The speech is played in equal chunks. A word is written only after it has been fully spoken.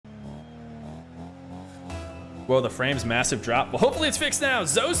Whoa, the frame's massive drop. Well, hopefully it's fixed now.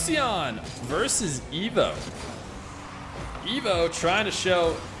 Xocion versus Evoh. Evoh trying to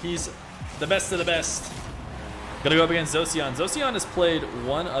show he's the best of the best. Gonna go up against Xocion. Xocion has played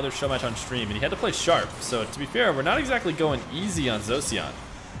one other show match on stream, and he had to play Sharp. So to be fair, we're not exactly going easy on Xocion.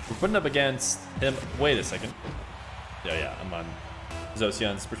 We're putting up against him. Wait a second. Yeah, I'm on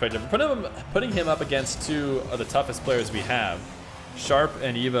Xocion's perspective. We're putting him up against two of the toughest players we have. Sharp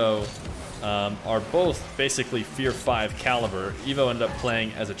and Evoh are both basically Fear 5 caliber. Evoh ended up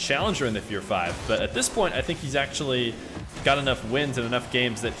playing as a challenger in the Fear 5, but at this point, I think he's actually got enough wins and enough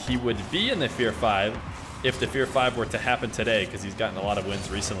games that he would be in the Fear 5 if the Fear 5 were to happen today, because he's gotten a lot of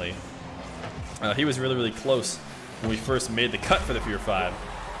wins recently. He was really, really close when we first made the cut for the Fear 5,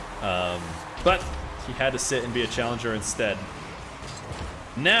 but he had to sit and be a challenger instead.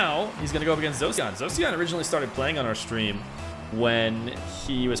 Now, he's going to go up against Xocion. Xocion originally started playing on our stream when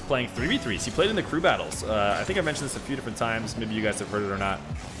he was playing 3v3s. He played in the crew battles. I think I mentioned this a few different times. Maybe you guys have heard it or not.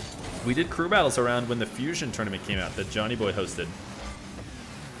 We did crew battles around when the Fusion tournament came out that Johnny Boy hosted,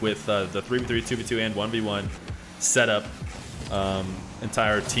 with the 3v3, 2v2, and 1v1 setup,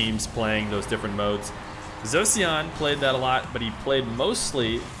 entire teams playing those different modes. Xocion played that a lot, but he played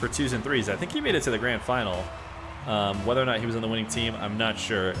mostly for 2s and 3s. I think he made it to the grand final. Whether or not he was on the winning team, I'm not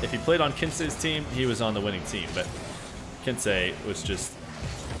sure. If he played on Kinsey's team, he was on the winning team, but Kinsey was just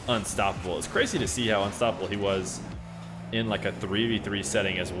unstoppable. It's crazy to see how unstoppable he was in like a 3v3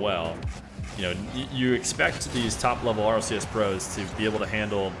 setting as well. You know, you expect these top-level RLCS pros to be able to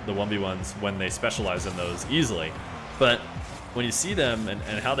handle the 1v1s when they specialize in those easily. But when you see them and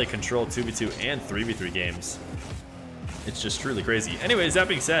how they control 2v2 and 3v3 games, it's just truly crazy. Anyways, that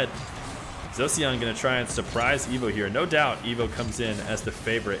being said, Xocion going to try and surprise Evoh here. No doubt Evoh comes in as the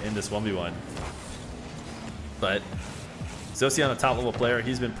favorite in this 1v1. But Xocion, a top-level player,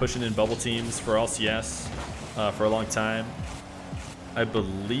 he's been pushing in bubble teams for LCS for a long time. I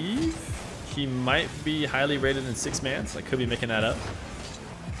believe he might be highly rated in 6-mans. I could be making that up.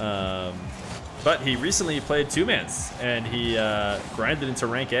 But he recently played 2-mans, and he grinded into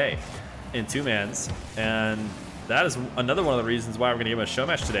rank A in 2-mans. And that is another one of the reasons why we're going to give him a show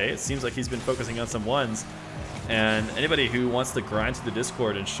match today. It seems like he's been focusing on some 1s. And anybody who wants to grind to the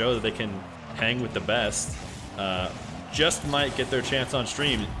Discord and show that they can hang with the best just might get their chance on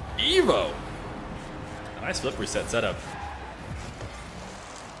stream. Evoh! Nice flip reset setup.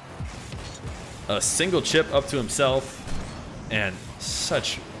 A single chip up to himself, and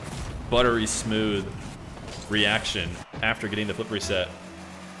such buttery smooth reaction after getting the flip reset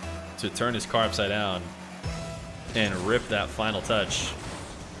to turn his car upside down and rip that final touch.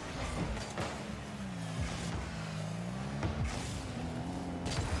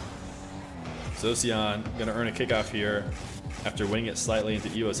 Xocion gonna earn a kickoff here after winning it slightly into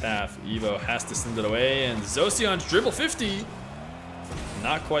Evoh's half. Evoh has to send it away, and Xocion's dribble 50.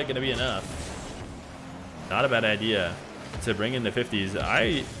 Not quite gonna be enough. Not a bad idea to bring in the 50s.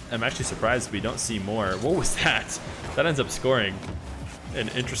 I am actually surprised we don't see more. What was that? That ends up scoring. An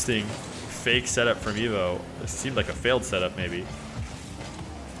interesting fake setup from Evoh. It seemed like a failed setup maybe.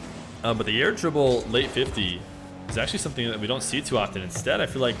 But the air dribble late 50 is actually something that we don't see too often. Instead, I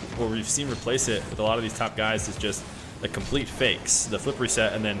feel like what we've seen replace it with a lot of these top guys is just the complete fakes, the flip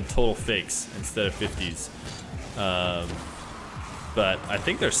reset, and then total fakes instead of 50s. But I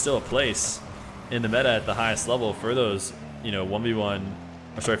think there's still a place in the meta at the highest level for those, you know, 1v1,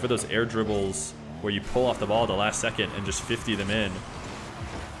 or sorry, for those air dribbles where you pull off the ball at the last second and just 50 them in.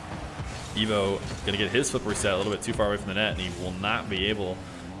 Evoh gonna get his flip reset a little bit too far away from the net, and he will not be able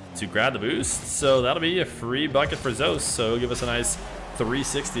to grab the boost. So that'll be a free bucket for Xos. So he'll give us a nice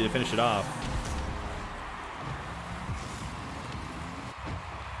 360 to finish it off.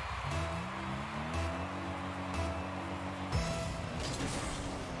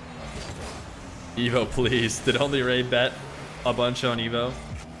 Evoh, please. Did only Ray bet a bunch on Evoh?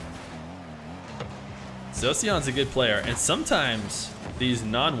 Xocion's a good player, and sometimes these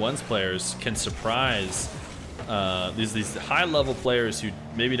non-ones players can surprise. These high-level players who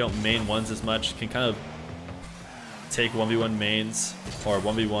maybe don't main ones as much can kind of take 1v1 mains, or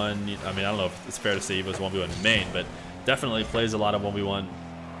 1v1. I mean, I don't know if it's fair to say Evoh's 1v1 main, but definitely plays a lot of 1v1.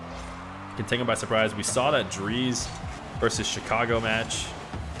 Can take him by surprise. We saw that Drees versus Chicago match.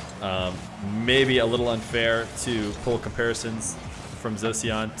 Maybe a little unfair to pull comparisons from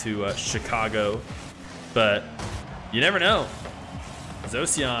Xocion to Chicago, but you never know.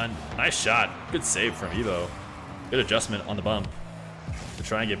 Xocion, nice shot. Good save from Evoh. Good adjustment on the bump to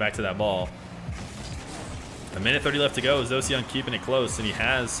try and get back to that ball. A minute 30 left to go. Xocion keeping it close, and he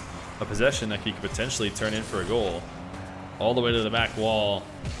has a possession that he could potentially turn in for a goal. All the way to the back wall.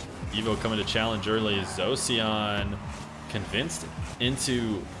 Evoh coming to challenge early. Xocion convinced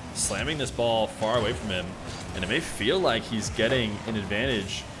into slamming this ball far away from him. And it may feel like he's getting an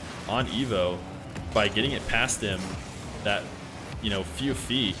advantage on Evoh by getting it past him that, you know, few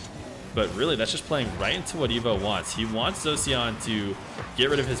feet. But really, that's just playing right into what Evoh wants. He wants Xocion to get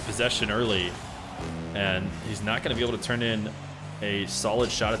rid of his possession early, and he's not going to be able to turn in a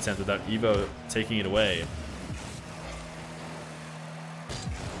solid shot attempt without Evoh taking it away.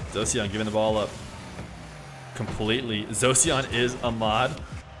 Xocion giving the ball up completely. Xocion is a mod?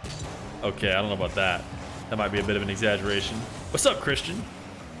 Okay, I don't know about that. That might be a bit of an exaggeration. What's up, Christian?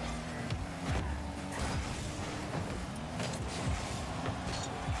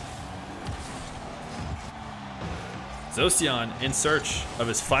 Xocion in search of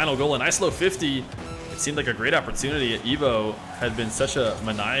his final goal, a nice low 50. It seemed like a great opportunity. Evoh had been such a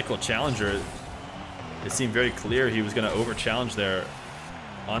maniacal challenger. It seemed very clear he was going to over-challenge there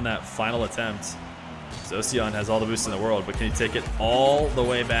on that final attempt. Xocion has all the boosts in the world, but can he take it all the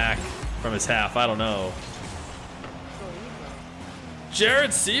way back from his half? I don't know.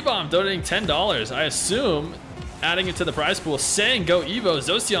 Jared Seabomb donating $10. I assume adding it to the prize pool, saying go Evoh.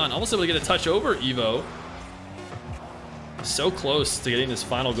 Xocion almost able to get a touch over Evoh. So close to getting this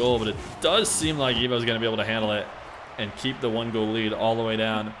final goal, but it does seem like Evoh's going to be able to handle it and keep the 1-goal lead all the way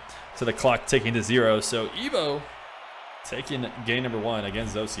down to the clock ticking to 0. So Evoh taking game number 1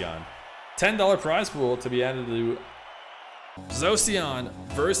 against Xocion. $10 prize pool to be added to Xocion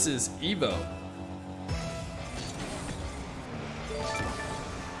versus Evoh.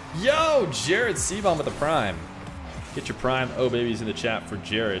 Yo, Jared Seabomb with the Prime. Get your Prime oh babies in the chat for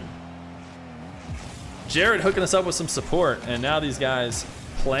Jared. Jared hooking us up with some support, and now these guys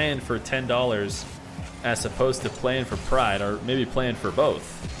playing for $10 as opposed to playing for pride, or maybe playing for both.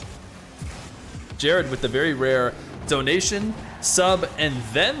 Jared with the very rare donation, sub, and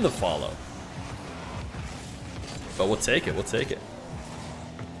then the follow. But we'll take it, we'll take it.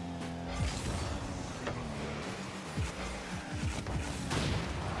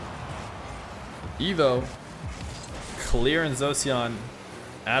 Evoh clearing Xocion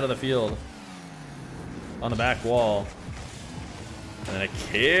out of the field on the back wall. And then a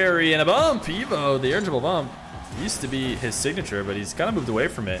carry and a bump. Evoh, the irritable bump, used to be his signature, but he's kind of moved away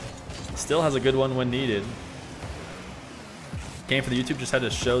from it. Still has a good one when needed. Game for the YouTube, just had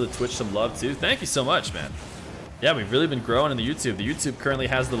to show the Twitch some love too. Thank you so much, man. Yeah, we've really been growing in the YouTube. The YouTube currently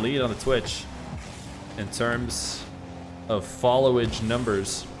has the lead on the Twitch in terms of followage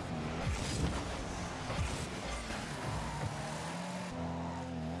numbers.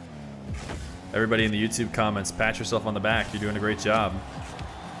 Everybody in the YouTube comments, pat yourself on the back. You're doing a great job.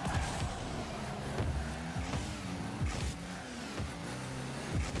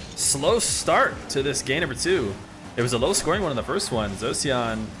 Slow start to this game number 2. It was a low scoring one in the first one.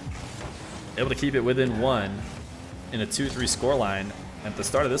 Xocion able to keep it within 1 in a 2-3 scoreline. At the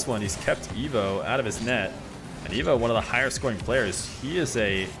start of this one, he's kept Evoh out of his net. And Evoh, one of the higher scoring players. He is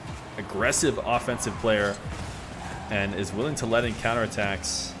a aggressive offensive player and is willing to let in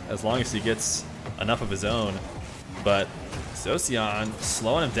counterattacks as long as he gets enough of his own. But Xocion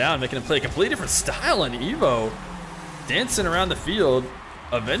slowing him down, making him play a completely different style, and Evoh dancing around the field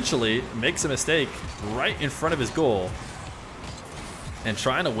eventually makes a mistake right in front of his goal. And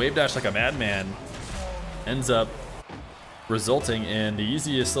trying to wave dash like a madman ends up resulting in the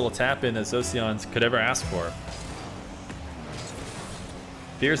easiest little tap in that Xocion could ever ask for.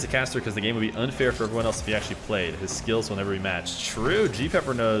 Fear is the caster because the game would be unfair for everyone else if he actually played. His skills will never be matched. True,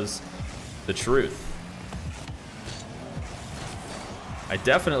 G-Pepper knows the truth. I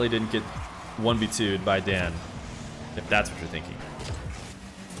definitely didn't get 1v2'd by Dan, if that's what you're thinking.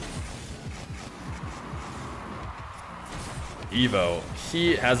 Evoh,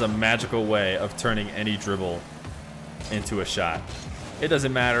 he has a magical way of turning any dribble into a shot. It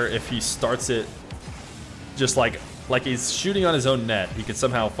doesn't matter if he starts it just like he's shooting on his own net. He can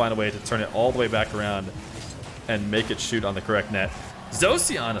somehow find a way to turn it all the way back around and make it shoot on the correct net.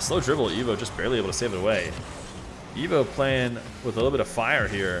 Xocion, a slow dribble. Evoh just barely able to save it away. Evoh playing with a little bit of fire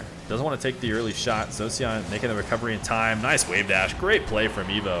here. Doesn't want to take the early shot. Xocion making the recovery in time. Nice wave dash. Great play from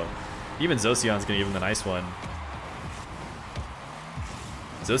Evoh. Even Xocion's going to give him the nice one.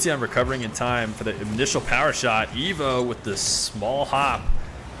 Xocion recovering in time for the initial power shot. Evoh with the small hop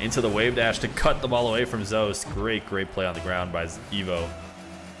into the wave dash to cut the ball away from Xos. Great, great play on the ground by Evoh.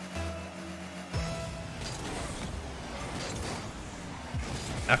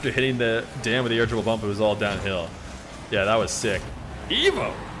 After hitting the dam with the air dribble bump, it was all downhill. Yeah, that was sick.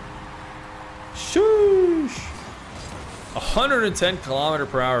 Evoh! Shoosh! 110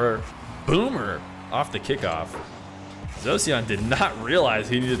 km/h boomer off the kickoff. Xocion did not realize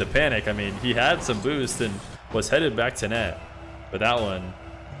he needed to panic. I mean, he had some boost and was headed back to net, but that one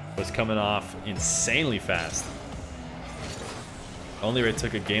was coming off insanely fast. Only Ray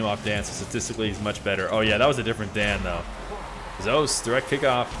took a game off Dan, so statistically he's much better. Oh yeah, that was a different Dan though. Zos, direct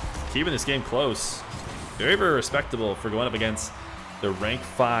kickoff, keeping this game close. Very, very respectable for going up against the rank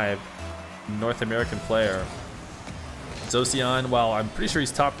 5 North American player. Xocion, while I'm pretty sure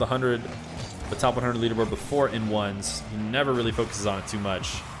he's topped the top 100 leaderboard before in ones, he never really focuses on it too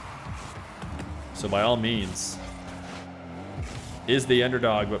much. So by all means, is the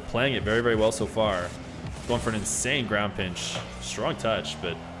underdog, but playing it very, very well so far. Going for an insane ground pinch. Strong touch,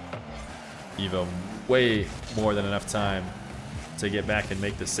 but Evoh way more than enough time to get back and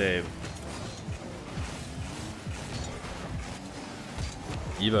make the save.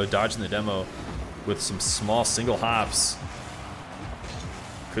 Evoh dodging the demo with some small single hops.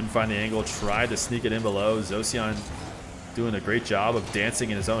 Couldn't find the angle, tried to sneak it in below. Xocion doing a great job of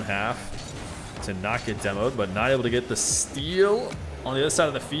dancing in his own half to not get demoed, but not able to get the steal on the other side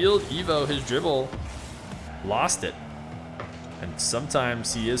of the field. Evoh, his dribble, lost it. And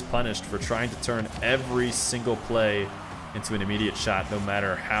sometimes he is punished for trying to turn every single play into an immediate shot, no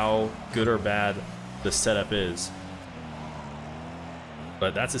matter how good or bad the setup is.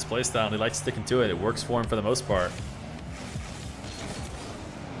 But that's his play style, and he likes sticking to it. It works for him for the most part.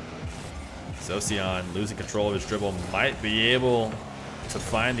 Xocion losing control of his dribble, might be able to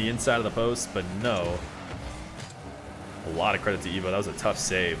find the inside of the post, but no. A lot of credit to Evoh. That was a tough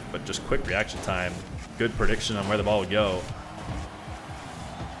save, but just quick reaction time. Good prediction on where the ball would go.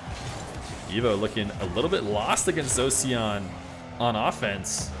 Evoh looking a little bit lost against Xocion on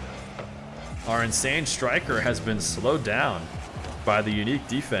offense. Our insane striker has been slowed down by the unique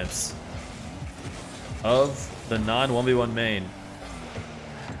defense of the non-1v1 main.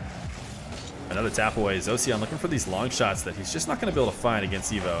 Another tap away. Xocion looking for these long shots that he's just not going to be able to find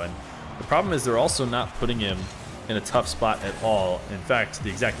against Evoh. And the problem is they're also not putting him in a tough spot at all. In fact, the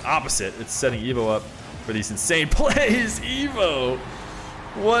exact opposite. It's setting Evoh up for these insane plays. Evoh,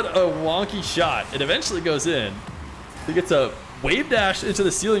 what a wonky shot. It eventually goes in. He gets a wave dash into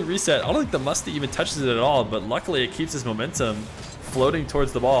the ceiling reset. I don't think the Musty even touches it at all, but luckily it keeps his momentum floating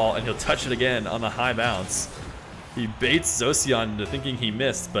towards the ball, and he'll touch it again on the high bounce. He baits Xocion into thinking he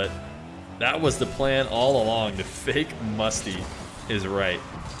missed, but that was the plan all along. The fake Musty is right.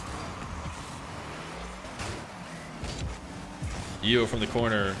 Evoh from the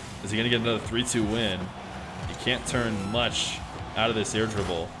corner. Is he going to get another 3-2 win? He can't turn much out of this air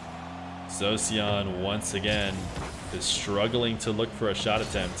dribble. Xocion once again is struggling to look for a shot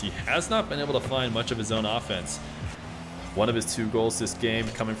attempt. He has not been able to find much of his own offense. One of his 2 goals this game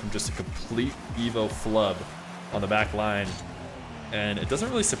coming from just a complete Evoh flub on the back line. And it doesn't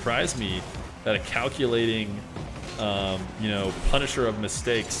really surprise me that a calculating, punisher of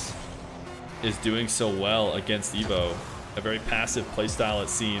mistakes is doing so well against Evoh. A very passive playstyle, it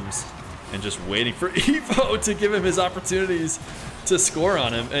seems, and just waiting for Evoh to give him his opportunities to score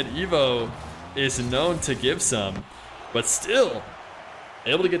on him. And Evoh is known to give some, but still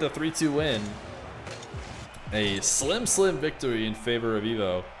able to get the 3-2 win. A slim victory in favor of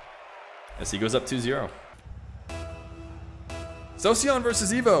Evoh as he goes up 2-0. Xocion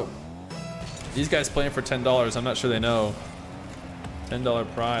versus Evoh. These guys playing for $10. I'm not sure they know.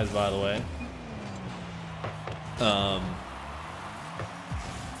 $10 prize, by the way.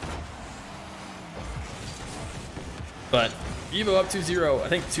 But Evoh up 2-0. I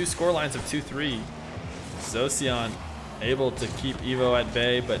think 2 score lines of 2-3. Xocion able to keep Evoh at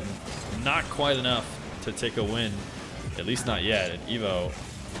bay, but not quite enough to take a win. At least not yet. And Evoh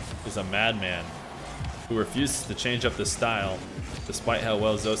is a madman who refuses to change up the style, despite how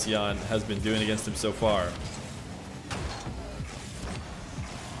well Xocion has been doing against him so far.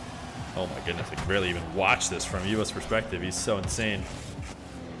 Oh my goodness, I can barely even watch this from Evoh's perspective. He's so insane.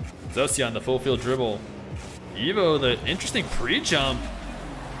 Xocion, the full field dribble. Evoh, the interesting pre-jump.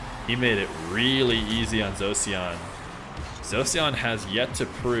 He made it really easy on Xocion. Xocion has yet to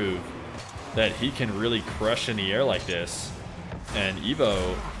prove that he can really crush in the air like this. And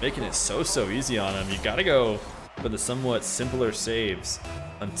Evoh making it so easy on him. You gotta go for the somewhat simpler saves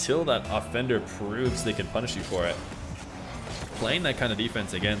until that offender proves they can punish you for it. Playing that kind of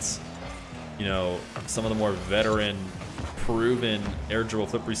defense against, some of the more veteran, proven air dribble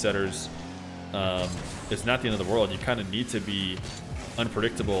flip resetters is not the end of the world. You kind of need to be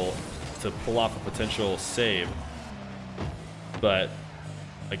unpredictable to pull off a potential save. But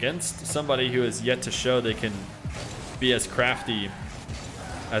against somebody who has yet to show they can be as crafty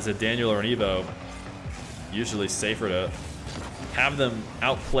as a Daniel or an Evoh, usually safer to have them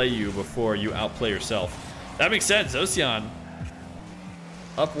outplay you before you outplay yourself. That makes sense. Xocion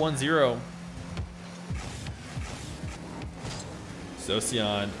up 1-0.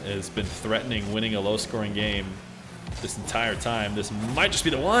 Xocion has been threatening winning a low-scoring game this entire time. This might just be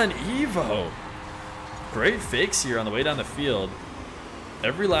the one. Evoh. Great fakes here on the way down the field.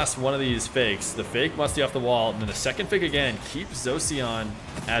 Every last one of these fakes, the fake must be off the wall, and then the second fake again keeps Xocion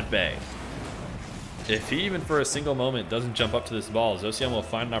at bay. If he even for a single moment doesn't jump up to this ball, Xocion will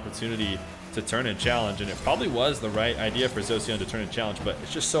find an opportunity to turn and challenge, and it probably was the right idea for Xocion to turn and challenge, but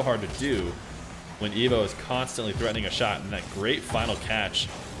it's just so hard to do when Evoh is constantly threatening a shot, and that great final catch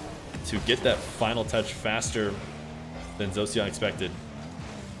to get that final touch faster than Xocion expected.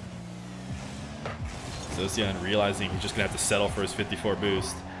 Xocion realizing he's just gonna have to settle for his 54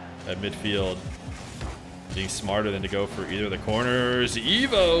 boost at midfield, being smarter than to go for either of the corners.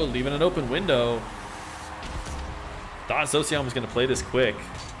 Evoh leaving an open window. Thought Xocion was gonna play this quick.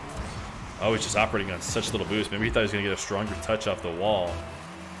 Oh, he's just operating on such little boost. Maybe he thought he was gonna get a stronger touch off the wall.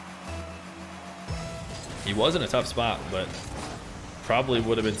 He was in a tough spot, but probably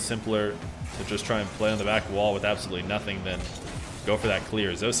would have been simpler to just try and play on the back wall with absolutely nothing than go for that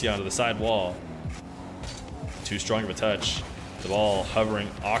clear. Xocion to the side wall. Too strong of a touch. The ball hovering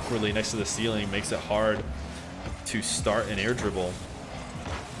awkwardly next to the ceiling makes it hard to start an air dribble.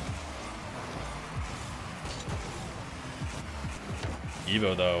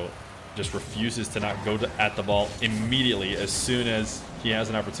 Evoh, though, just refuses to not go at the ball immediately as soon as he has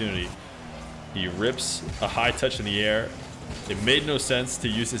an opportunity. He rips a high touch in the air. It made no sense to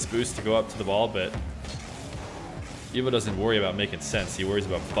use his boost to go up to the ball, but Evoh doesn't worry about making sense. He worries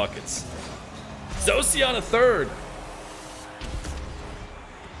about buckets. Xocion a third.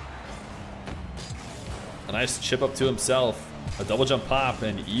 A nice chip up to himself. A double jump pop,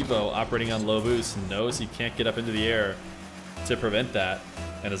 and Evoh operating on low boost knows he can't get up into the air to prevent that.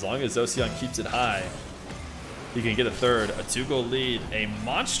 And as long as Xocion keeps it high, he can get a third. A 2-goal lead, a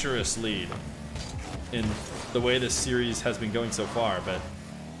monstrous lead in the way this series has been going so far, but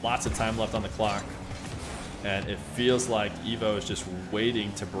lots of time left on the clock. And it feels like Evoh is just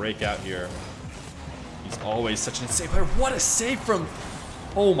waiting to break out here. He's always such an insane player. What a save from...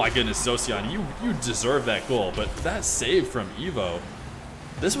 Oh my goodness, Xocion, you deserve that goal, but that save from Evoh,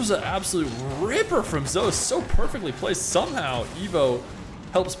 this was an absolute ripper from Xos, so perfectly placed. Somehow Evoh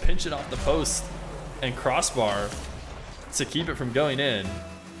helps pinch it off the post and crossbar to keep it from going in.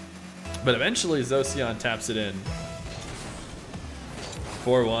 But eventually Xocion taps it in.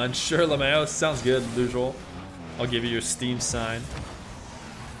 4-1. Sure, Lameo, sounds good, usual. I'll give you your Steam sign.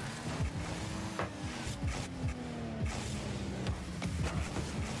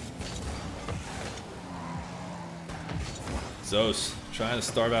 Xos trying to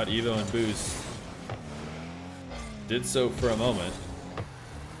starve out Evoh and boost. Did so for a moment,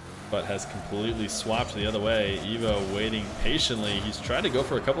 but has completely swapped the other way. Evoh waiting patiently. He's trying to go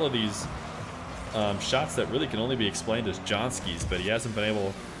for a couple of these shots that really can only be explained as Johnskis, but he hasn't been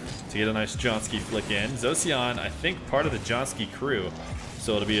able to get a nice Johnski flick in. Xocion, I think, part of the Johnski crew,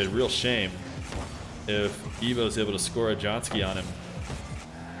 so it'll be a real shame if Evoh's able to score a Johnski on him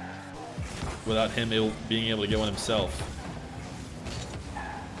without him being able to get one himself.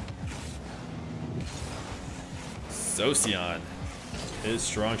 Xocion, his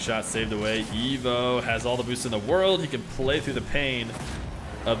strong shot saved away. Evoh has all the boosts in the world. He can play through the pain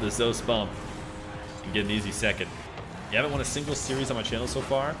of the Xos bump and get an easy second. You haven't won a single series on my channel so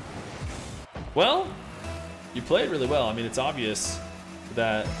far? Well, you played really well. I mean, it's obvious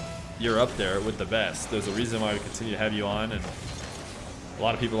that you're up there with the best. There's a reason why we continue to have you on, and a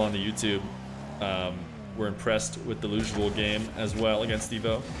lot of people on the YouTube were impressed with the usual game as well against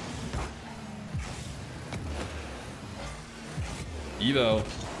Evoh. Evoh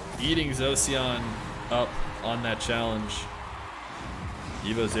eating Xocion up on that challenge.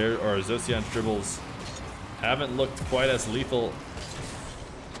 Xocion's dribbles haven't looked quite as lethal.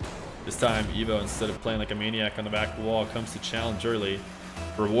 This time, Evoh, instead of playing like a maniac on the back wall, comes to challenge early,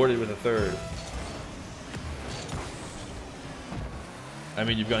 rewarded with a third. I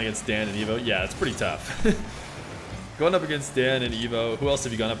mean, you've gone against Dan and Evoh. Yeah, it's pretty tough. Going up against Dan and Evoh. Who else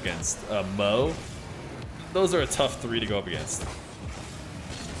have you gone up against? Mo? Those are a tough three to go up against.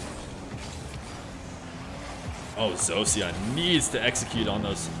 Oh, Xocion needs to execute on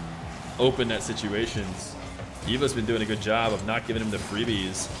those open net situations. Evoh's been doing a good job of not giving him the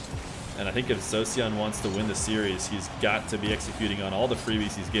freebies. And I think if Xocion wants to win the series, he's got to be executing on all the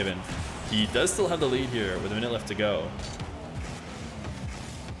freebies he's given. He does still have the lead here with a minute left to go.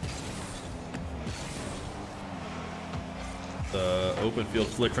 The open field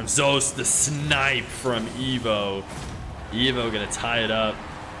flick from Xos, the snipe from Evoh. Evoh gonna tie it up.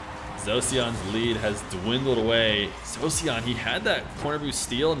 Xocion's lead has dwindled away. Xocion, he had that corner boost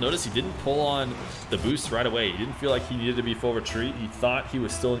steal. Notice he didn't pull on the boost right away. He didn't feel like he needed to be full retreat. He thought he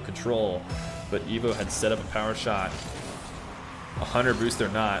was still in control, but Evoh had set up a power shot. 100 boost or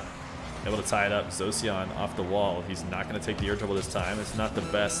not, able to tie it up. Xocion off the wall. He's not going to take the air dribble this time. It's not the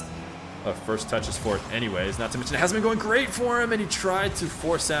best of first touches for it anyways. Not to mention it hasn't been going great for him, and he tried to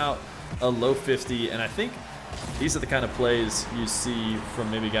force out a low 50, and I think these are the kind of plays you see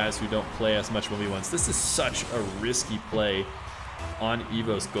from maybe guys who don't play as much 1v1s. This is such a risky play on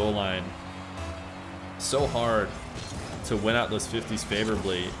Evoh's goal line. So hard to win out those 50s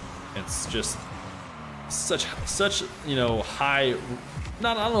favorably. It's just such you know, high, I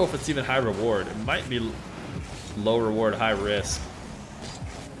don't know if it's even high reward. It might be low reward, high risk.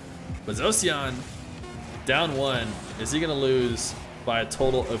 But Xocion, down 1. Is he gonna lose by a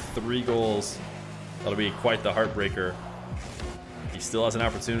total of 3 goals? That'll be quite the heartbreaker. He still has an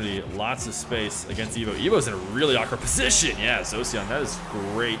opportunity. Lots of space against Evoh. Evoh's in a really awkward position. Yeah, Xocion, that is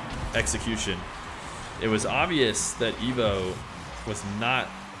great execution. It was obvious that Evoh was not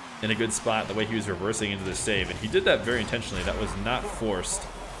in a good spot the way he was reversing into the save, and he did that very intentionally. That was not forced.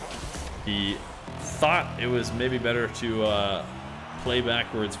 He thought it was maybe better to play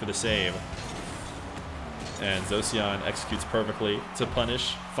backwards for the save. And Xocion executes perfectly to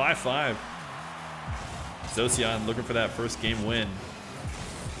punish. 5-5. Xocion looking for that first game win.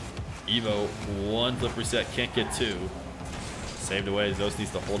 Evoh, 1 flip reset, can't get 2. Saved away. Xocion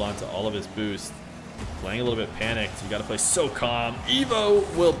needs to hold on to all of his boost. Playing a little bit panicked. You got to play so calm.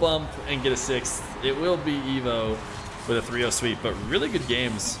 Evoh will bump and get a 6th. It will be Evoh with a 3-0 sweep, but really good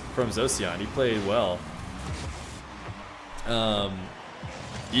games from Xocion. He played well.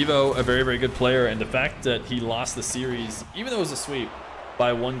 Evoh, a very, very good player, and the fact that he lost the series, even though it was a sweep,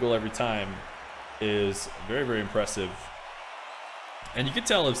 by 1 goal every time, is very, very impressive. And you could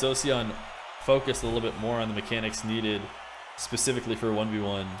tell if Xocion focused a little bit more on the mechanics needed specifically for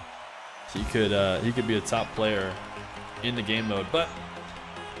 1v1, he could be a top player in the game mode, but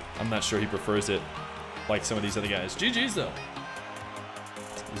I'm not sure he prefers it like some of these other guys. GG's though.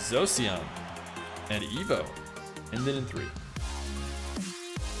 Xocion and Evoh ended in 3.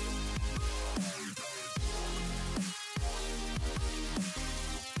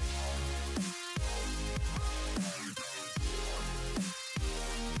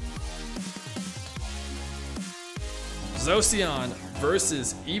 Xocion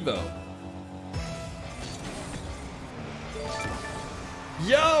versus Evoh.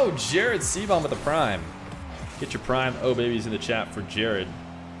 Yo, Jared Seabomb with the Prime. Get your Prime oh babies in the chat for Jared.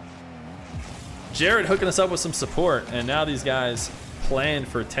 Jared hooking us up with some support, and now these guys playing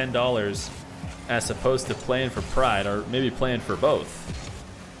for $10 as opposed to playing for pride, or maybe playing for both.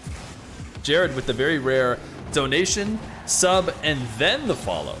 Jared with the very rare donation, sub, and then the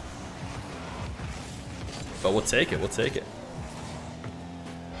follow. But we'll take it, we'll take it.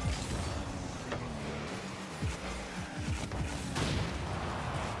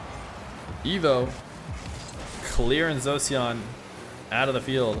 Evoh clearing Xocion out of the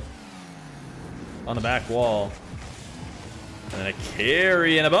field on the back wall. And then a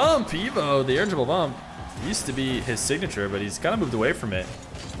carry and a bump. Evoh, the air dribble bump, used to be his signature, but he's kind of moved away from it.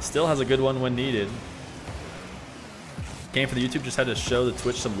 Still has a good one when needed. Came for the YouTube, just had to show the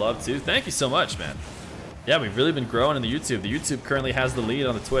Twitch some love too. Thank you so much, man. Yeah, we've really been growing in the YouTube. The YouTube currently has the lead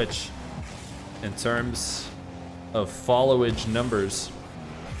on the Twitch in terms of followage numbers.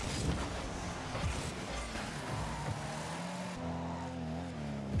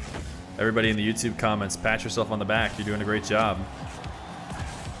 Everybody in the YouTube comments, pat yourself on the back. You're doing a great job.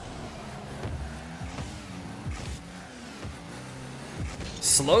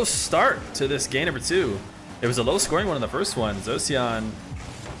 Slow start to this game number 2. It was a low scoring one in the first one. Xocion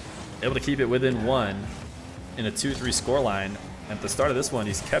able to keep it within 1 in a 2-3 scoreline. At the start of this one,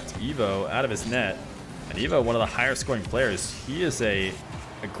 he's kept Evoh out of his net. And Evoh, one of the higher scoring players, he is a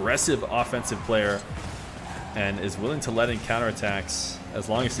aggressive offensive player and is willing to let in counterattacks as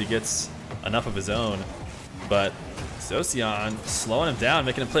long as he gets enough of his own. But Xocion slowing him down,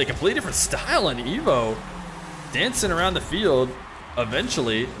 making him play a completely different style, and Evoh dancing around the field,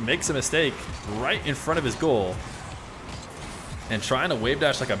 eventually makes a mistake right in front of his goal. And trying to wave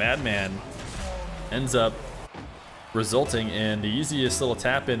dash like a madman ends up resulting in the easiest little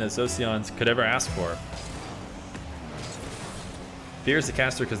tap in that Xocion could ever ask for. Feer is the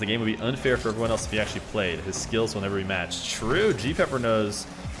caster because the game would be unfair for everyone else if he actually played. His skills will never be matched. True, G-Pepper knows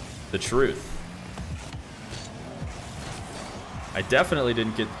the truth. I definitely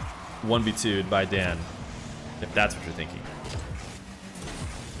didn't get 1v2'd by Dan, if that's what you're thinking.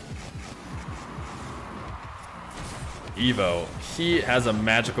 Evoh, he has a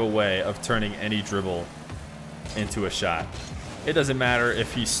magical way of turning any dribble into a shot. It doesn't matter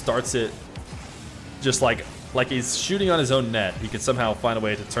if he starts it just like he's shooting on his own net. He can somehow find a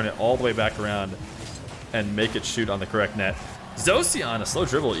way to turn it all the way back around and make it shoot on the correct net. Xocion, a slow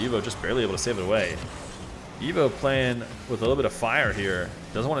dribble. Evoh just barely able to save it away. Evoh playing with a little bit of fire here.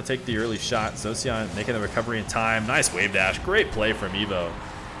 Doesn't want to take the early shot. Xocion making the recovery in time. Nice wave dash. Great play from Evoh.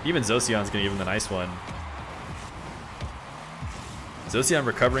 Even Xocion's going to give him the nice one. Xocion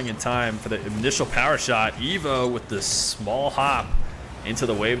recovering in time for the initial power shot. Evoh with the small hop into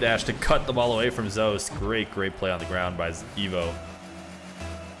the wave dash to cut the ball away from Zos. Great play on the ground by Evoh.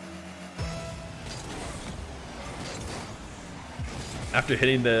 After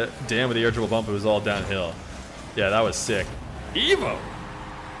hitting the dam with the air dribble bump, it was all downhill. Yeah, that was sick. Evoh!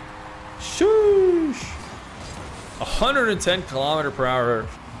 Shoosh! 110 km/h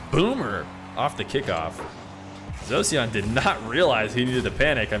boomer off the kickoff. Xocion did not realize he needed to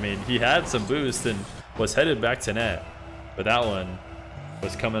panic. I mean, he had some boost and was headed back to net, but that one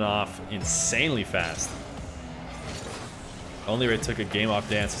was coming off insanely fast. Only Ray took a game off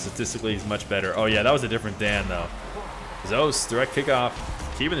Dan, so statistically he's much better. Oh yeah, that was a different Dan though. Zos, direct kickoff,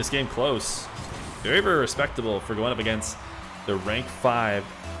 keeping this game close. Very respectable for going up against the rank 5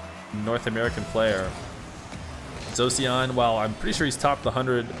 North American player. Xocion, while I'm pretty sure he's topped the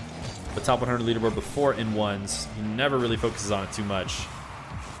top 100 leaderboard before in ones, he never really focuses on it too much.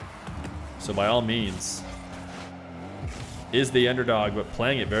 So by all means, is the underdog, but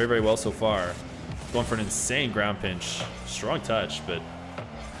playing it very well so far. Going for an insane ground pinch. Strong touch, but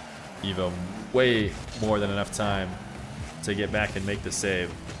Evoh way more than enough time to get back and make the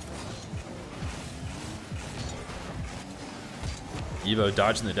save. Evoh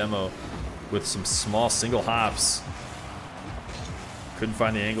dodging the demo with some small single hops. Couldn't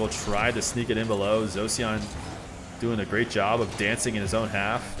find the angle, tried to sneak it in below. Xocion doing a great job of dancing in his own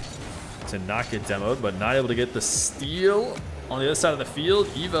half to not get demoed, but not able to get the steal on the other side of the field.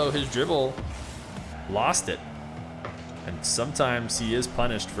 Evoh, his dribble, lost it. And sometimes he is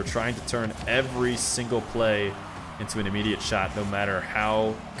punished for trying to turn every single play into an immediate shot, no matter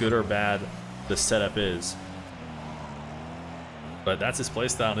how good or bad the setup is. But that's his play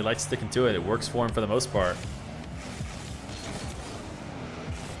style, and he likes sticking to it. It works for him for the most part.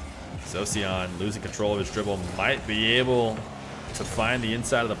 Xocion losing control of his dribble, might be able to find the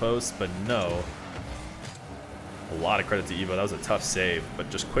inside of the post, but no. A lot of credit to Evoh. That was a tough save, but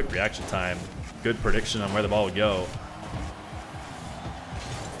just quick reaction time. Good prediction on where the ball would go.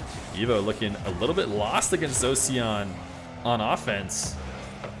 Evoh looking a little bit lost against Xocion on offense.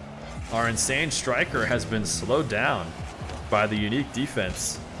 Our insane striker has been slowed down by the unique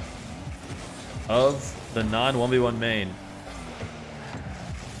defense of the non-1v1 main.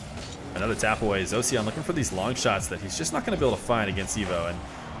 Another tap away. Xocion looking for these long shots that he's just not going to be able to find against Evoh. And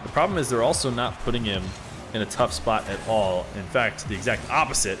the problem is they're also not putting him in a tough spot at all. In fact, the exact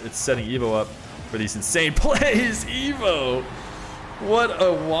opposite. It's setting Evoh up for these insane plays. Evoh! What a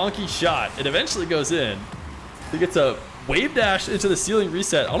wonky shot. It eventually goes in. He gets a wave dash into the ceiling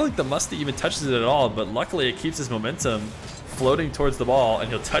reset. I don't think the Musty even touches it at all, but luckily it keeps his momentum floating towards the ball, and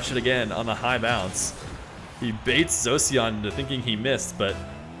he'll touch it again on the high bounce. He baits Xocion into thinking he missed, but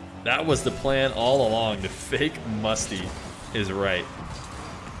that was the plan all along. The fake Musty is right.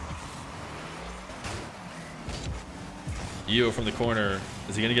 Evoh from the corner.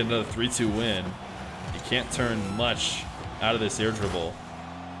 Is he going to get another 3-2 win? He can't turn much out of this air dribble.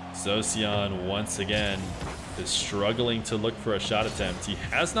 Xocion once again is struggling to look for a shot attempt. He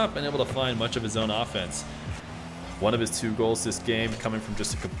has not been able to find much of his own offense. One of his 2 goals this game coming from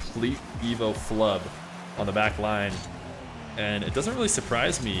just a complete Evoh flub on the back line. And it doesn't really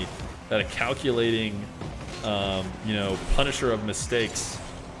surprise me that a calculating, punisher of mistakes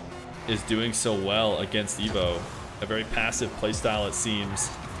is doing so well against Evoh. A very passive playstyle, it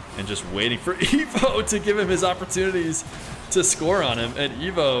seems, and just waiting for Evoh to give him his opportunities to score on him. And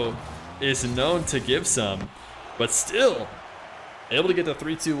Evoh is known to give some, but still able to get the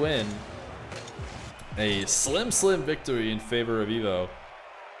 3-2 win. A slim victory in favor of Evoh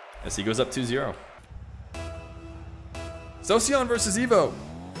as he goes up 2-0. Xocion versus Evoh.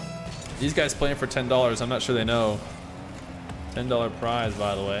 These guys playing for $10. I'm not sure they know. $10 prize,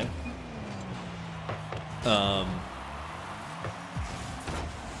 by the way.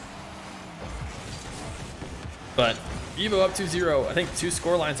 But Evoh up 2-0. I think 2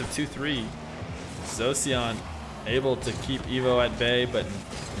 score lines of 2-3. Xocion able to keep Evoh at bay, but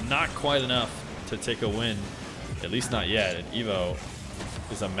not quite enough to take a win. At least not yet. And Evoh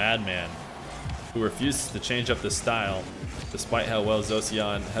is a madman who refuses to change up the style, despite how well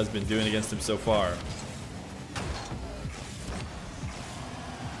Xocion has been doing against him so far.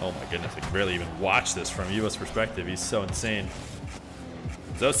 Oh my goodness, I can barely even watch this from Evo's perspective. He's so insane.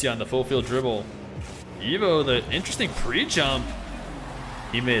 Xocion, the full field dribble. Evoh, the interesting pre-jump.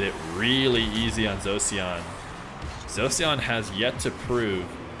 He made it really easy on Xocion. Xocion has yet to prove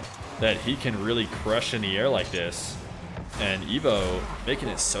that he can really crush in the air like this. And Evoh making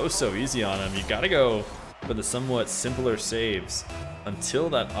it so easy on him. You gotta go for the somewhat simpler saves until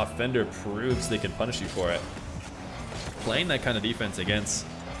that offender proves they can punish you for it. Playing that kind of defense against,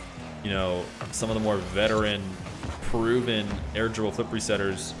 you know, some of the more veteran, proven air dribble flip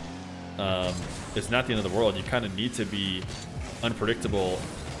resetters, it's not the end of the world. You kind of need to be unpredictable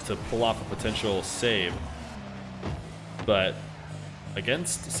to pull off a potential save. But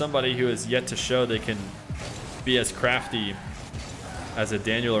against somebody who has yet to show they can be as crafty as a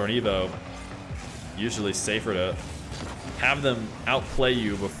Daniel or an Evoh, usually safer to have them outplay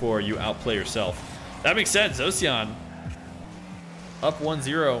you before you outplay yourself. That being said, Xocion up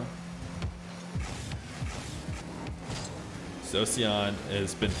 1-0. Xocion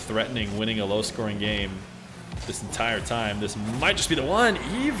has been threatening winning a low-scoring game this entire time. This might just be the one.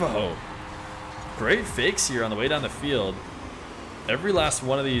 Evoh, great fakes here on the way down the field. Every last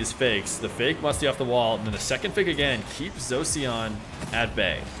one of these fakes, the fake must be off the wall, and then the second fake again keeps Xocion at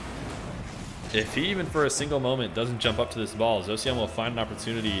bay. If he even for a single moment doesn't jump up to this ball, Xocion will find an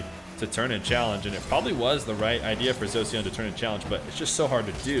opportunity to turn and challenge, and it probably was the right idea for Xocion to turn and challenge, but it's just so hard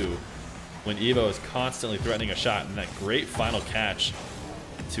to do when Evoh is constantly threatening a shot, and that great final catch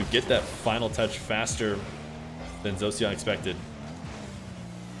to get that final touch faster than Xocion expected.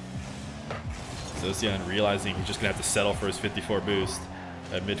 Xocion realizing he's just gonna have to settle for his 54 boost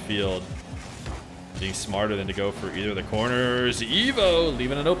at midfield, being smarter than to go for either of the corners. Evoh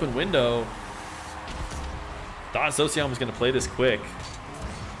leaving an open window. Thought Xocion was gonna play this quick.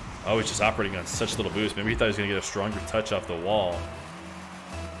 Oh, he's just operating on such little boost. Maybe he thought he was gonna get a stronger touch off the wall.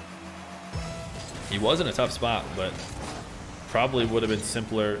 He was in a tough spot, but probably would have been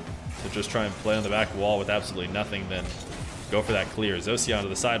simpler to just try and play on the back wall with absolutely nothing than go for that clear. Xocion to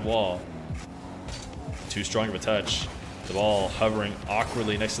the side wall. Too strong of a touch. The ball hovering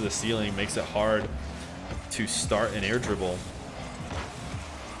awkwardly next to the ceiling makes it hard to start an air dribble.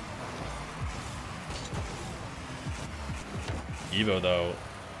 Evoh, though,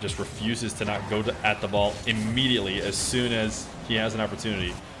 just refuses to not go at the ball immediately as soon as he has an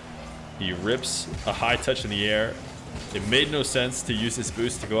opportunity. He rips a high touch in the air. It made no sense to use his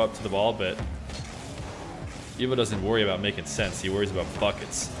boost to go up to the ball, but Evoh doesn't worry about making sense. He worries about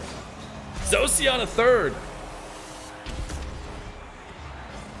buckets. Xocion a third.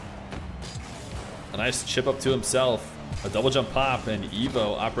 A nice chip up to himself. A double jump pop, and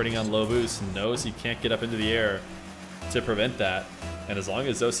Evoh operating on low boost knows he can't get up into the air to prevent that. And as long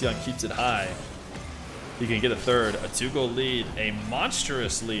as Xocion keeps it high, he can get a third. A 2-goal lead, a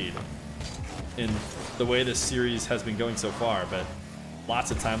monstrous lead in the way this series has been going so far, but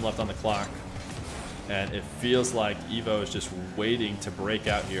lots of time left on the clock. And it feels like Evoh is just waiting to break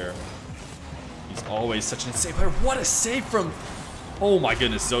out here. He's always such an insane player. What a save from... Oh my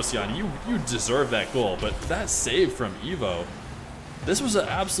goodness, Xocion, you deserve that goal, but that save from Evoh, this was an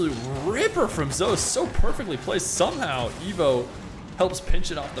absolute ripper from Xos, so perfectly placed. Somehow Evoh helps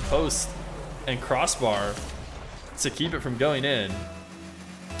pinch it off the post and crossbar to keep it from going in.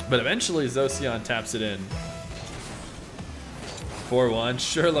 But eventually Xocion taps it in. 4-1,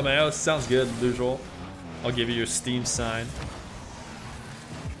 sure, Lameo, sounds good, usual. I'll give you your Steam sign.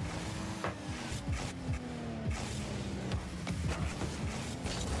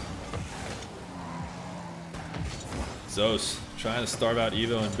 Xos trying to starve out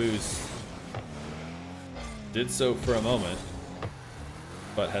Evoh and boost. Did so for a moment,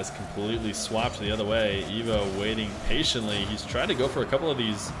 but has completely swapped the other way. Evoh waiting patiently. He's trying to go for a couple of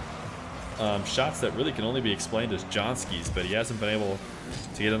these shots that really can only be explained as Johnskis, but he hasn't been able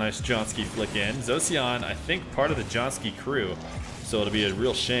to get a nice Johnski flick in. Xocion, I think, part of the Johnski crew, so it'll be a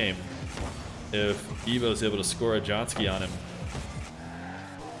real shame if Evo's able to score a Johnski on him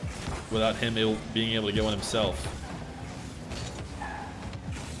without him being able to get one himself.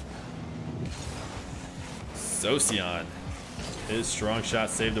 Xocion, his strong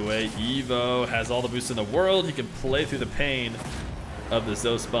shot saved away. Evoh has all the boost in the world. He can play through the pain of the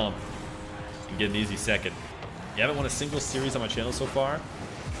Xos bump and get an easy second. You haven't won a single series on my channel so far?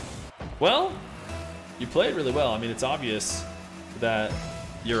 Well, you played really well. I mean, it's obvious that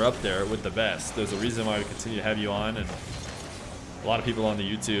you're up there with the best. There's a reason why we continue to have you on, and a lot of people on the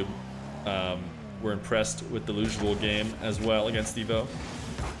YouTube were impressed with the usual game as well against Evoh.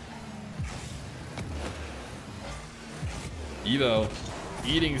 Evoh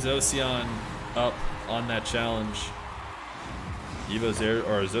eating Xocion up on that challenge. Evo's air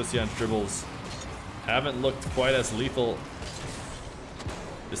or Xocion dribbles haven't looked quite as lethal.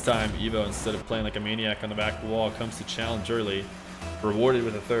 This time, Evoh, instead of playing like a maniac on the back wall, comes to challenge early, rewarded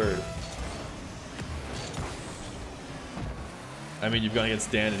with a third. I mean, you've gone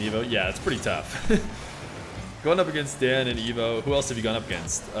against Dan and Evoh. Yeah, it's pretty tough. Going up against Dan and Evoh. Who else have you gone up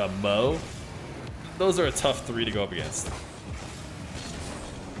against? Mo. Those are a tough 3 to go up against.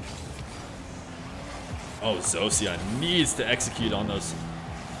 Oh, Xocion needs to execute on those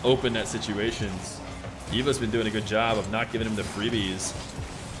open net situations. Evo's been doing a good job of not giving him the freebies.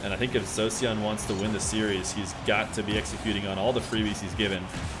 And I think if Xocion wants to win the series, he's got to be executing on all the freebies he's given.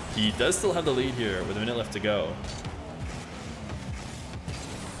 He does still have the lead here with a minute left to go.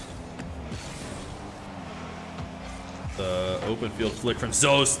 The open field flick from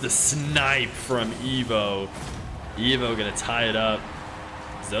Zos, the snipe from Evoh. Evoh gonna tie it up.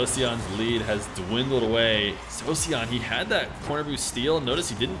 Xocion's lead has dwindled away. Xocion, he had that corner boost steal. Notice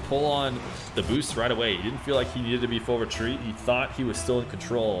he didn't pull on the boost right away. He didn't feel like he needed to be full retreat. He thought he was still in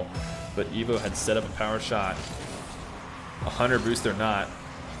control, but Evoh had set up a power shot. 100 boost or not,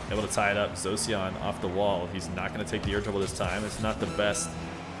 able to tie it up. Xocion off the wall. He's not going to take the air dribble this time. It's not the best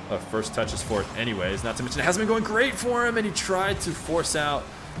of first touches for it anyways. Not to mention it hasn't been going great for him, and he tried to force out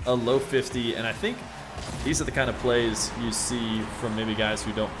a low 50, and I think these are the kind of plays you see from maybe guys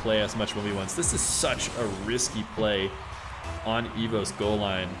who don't play as much 1v1s. This is such a risky play on Evo's goal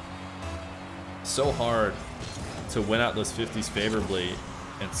line. So hard to win out those 50s favorably.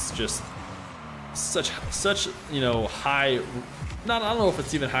 It's just such you know, high, I don't know if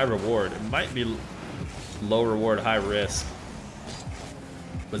it's even high reward. It might be low reward, high risk.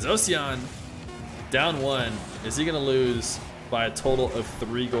 But Xocion, down 1. Is he gonna lose by a total of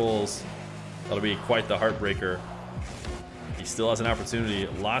 3 goals? That'll be quite the heartbreaker. He still has an opportunity.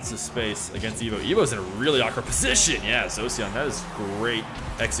 Lots of space against Evoh. Evoh's in a really awkward position. Yeah, Xocion, that is great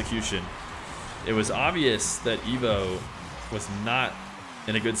execution. It was obvious that Evoh was not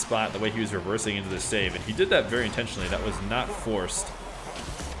in a good spot the way he was reversing into the save, and he did that very intentionally. That was not forced.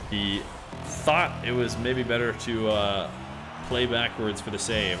 He thought it was maybe better to play backwards for the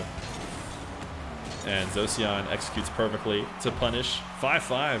save. And Xocion executes perfectly to punish.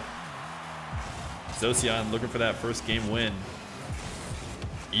 5-5. Xocion looking for that first game win.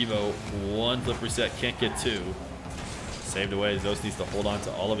 Evoh, 1 flip reset, can't get 2. Saved away. Zos needs to hold on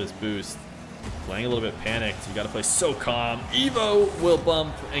to all of his boost. Playing a little bit panicked. You got to play so calm. Evoh will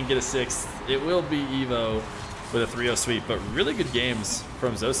bump and get a 6th. It will be Evoh with a 3-0 sweep, but really good games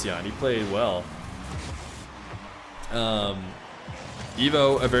from Xocion. He played well.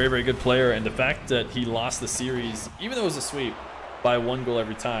 Evoh, a very, very good player, and the fact that he lost the series, even though it was a sweep, by 1 goal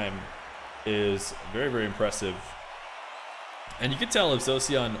every time, is very, very impressive. And you could tell if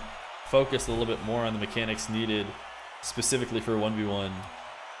Xocion focused a little bit more on the mechanics needed specifically for 1v1,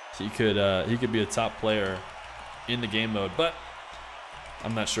 he could be a top player in the game mode, but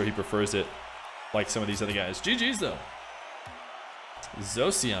I'm not sure he prefers it like some of these other guys. GG's though.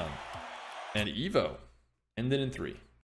 Xocion and Evoh ended in 3.